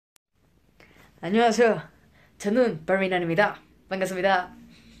안녕하세요. 저는 박민안입니다. 반갑습니다.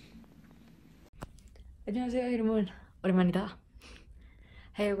 안녕하세요, 여러분. 오랜만이다.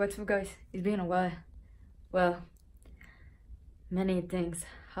 Hey, what's up, guys? It's been a while. Well, many things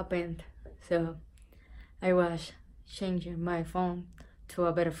happened, so I was changing my phone to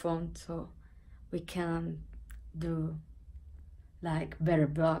a better phone so we can do like better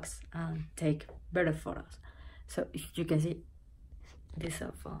vlogs and take better photos. So if you can see, this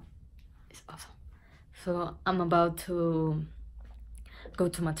cell phone is awesome. So I'm about to go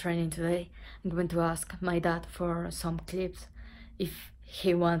to my training today. I'm going to ask my dad for some clips if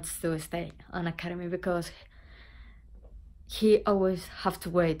he wants to stay on academy, because he always have to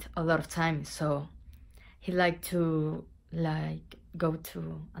wait a lot of time, so he like to go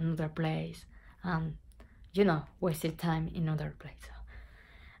to another place and waste his time in another place. So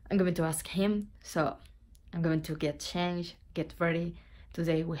I'm going to ask him, so I'm going to get changed, get ready.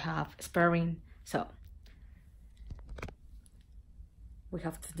 Today we have sparring, so we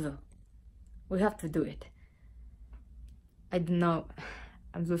have to do it. I don't know,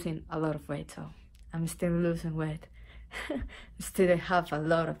 I'm losing a lot of weight, so I'm still losing weight. Still have a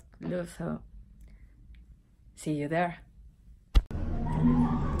lot of lose, so see you there.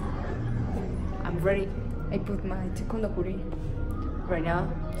 I'm ready. I put my Taekwondo booty right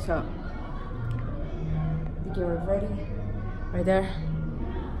now, so you're ready. Right there.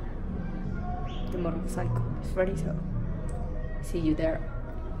 The motorcycle is ready, so see you there.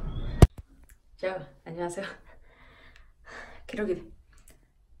 자, 안녕하세요. 기록이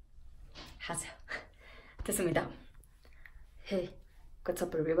하세요. 됐습니다. Hey, what's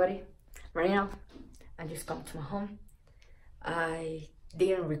up, everybody? Right now, I just come to my home. I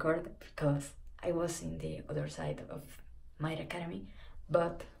didn't record because I was in the other side of my academy,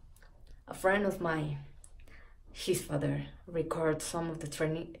 but a friend of mine, his father, recorded some of the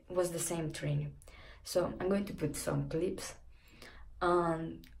training. It was the same training, so I'm going to put some clips.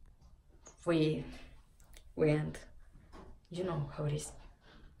 We went, you know how it is,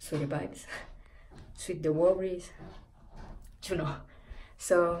 sweet vibes, sweet the worries, you know.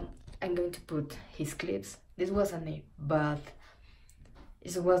 So I'm going to put his clips. This wasn't it, but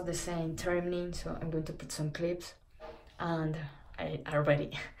it was the same training, so I'm going to put some clips. And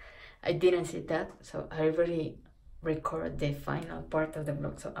I didn't see that, so I already record the final part of the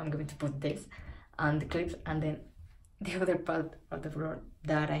vlog, so I'm going to put this and the clips, and then the other part of the vlog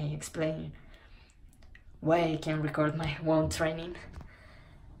that I explain why I can record my own training.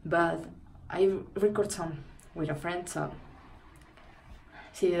 But I record some with a friend, so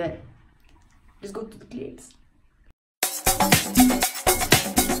see you there. Let's go to the clips.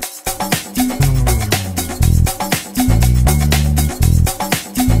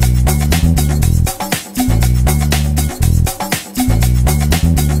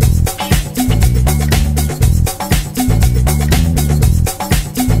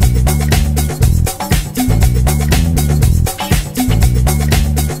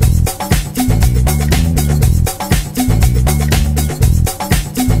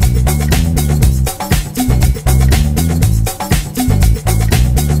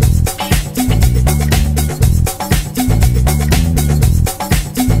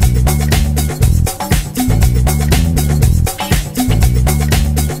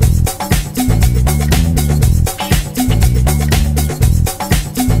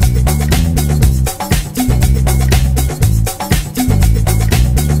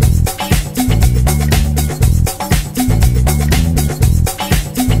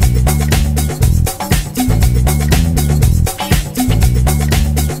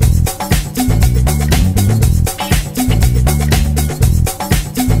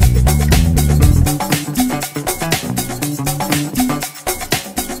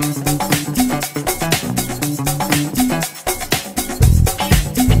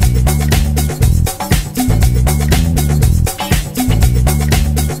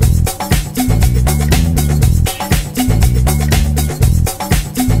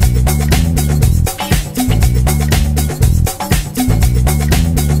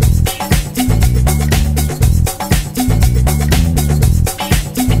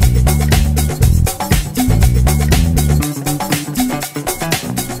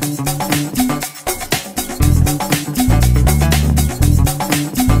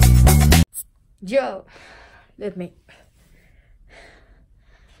 Yo,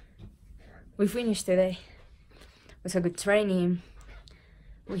 we finished today. It was a good training.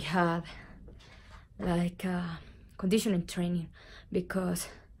 We had like conditioning training because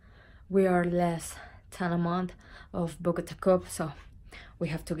we are less than a month of Bogota Cup, so we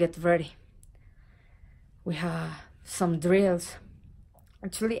have to get ready. We have some drills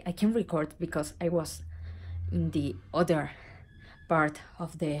Actually, I can record because I was in the other part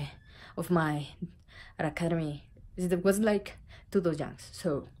of my academy. It was like 2 dojangs.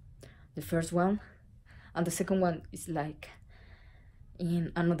 So the first one and the second one is like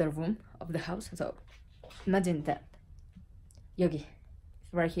in another room of the house. So imagine that. Yogi,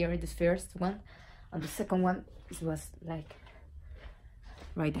 right here, this first one, and the second one was like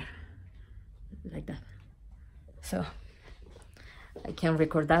right there, like that. So I can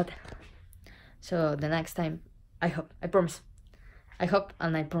record that. So the next time, I hope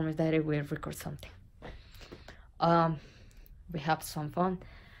and I promise that I will record something. We have some fun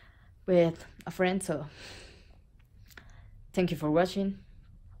with a friend, so thank you for watching.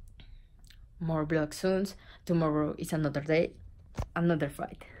 More vlogs soon. Tomorrow is another day, another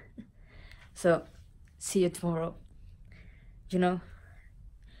fight. So see you tomorrow. You know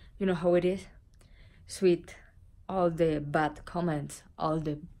how it is. Sweet all the bad comments, all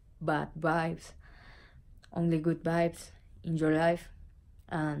the bad vibes, only good vibes in your life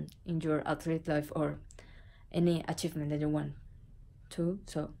and in your athlete life or any achievement that you want to.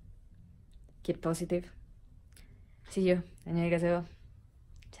 So keep positive. See you. 안녕히 가세요.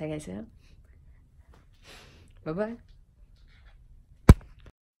 잘 가세요. Bye bye.